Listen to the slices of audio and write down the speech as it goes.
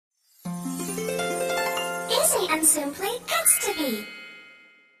easy and simply gets to be.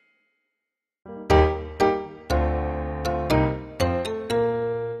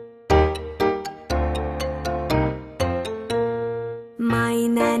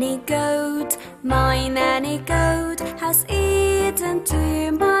 My nanny goat has eaten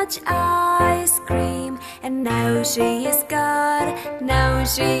too much ice cream, and now she's got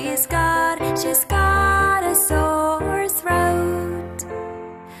a sore throat.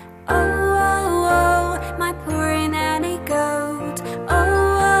 Oh, oh, oh, my poor nanny goat. Oh,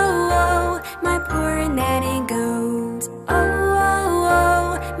 oh, oh, my poor nanny goat. Oh, oh,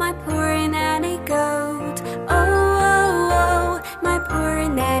 oh, my poor nanny goat. Oh, oh, oh, my poor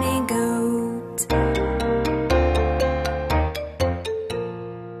nanny goat.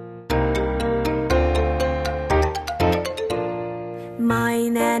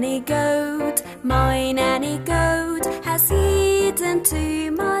 My nanny goat has eaten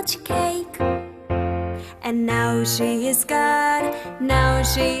too much cake, and now she's got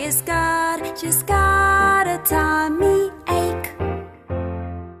a tummy ache.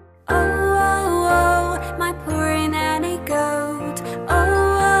 Oh, oh, oh, my poor nanny goat. Oh,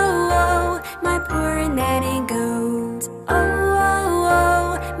 oh, oh, my poor nanny goat. Oh, oh,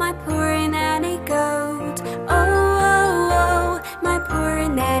 oh, my poor nanny goat. Oh, oh, oh, my poor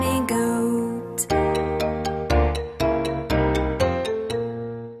nanny goat.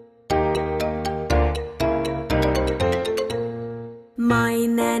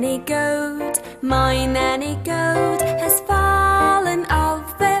 My nanny goat has fallen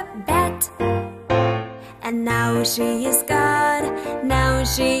off the bed, and now she's got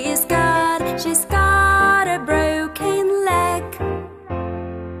a broken leg.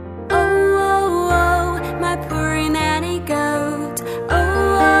 Oh, oh, oh, my poor nanny goat.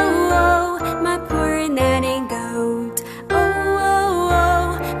 Oh, oh, oh, my poor nanny goat. Oh, oh,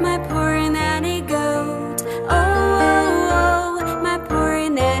 oh, my poor nanny goat. Oh, oh, oh, my poor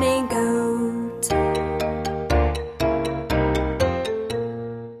nanny goat.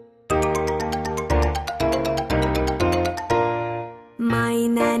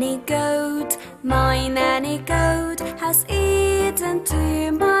 My nanny goat has eaten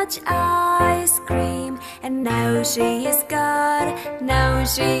too much ice cream, and now she's got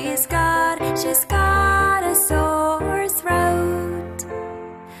a sore throat.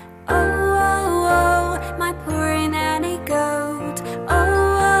 Oh, oh, oh, my poor nanny goat. Oh,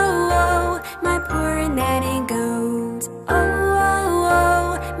 oh, oh, my poor nanny goat. Oh, oh,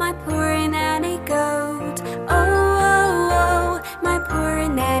 oh, my poor nanny goat. Oh, oh, oh, my poor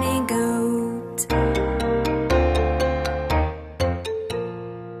nanny goat.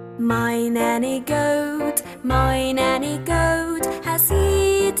 My nanny goat has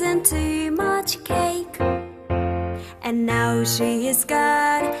eaten too much cake, and now she's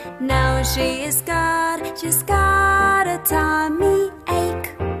got a tummy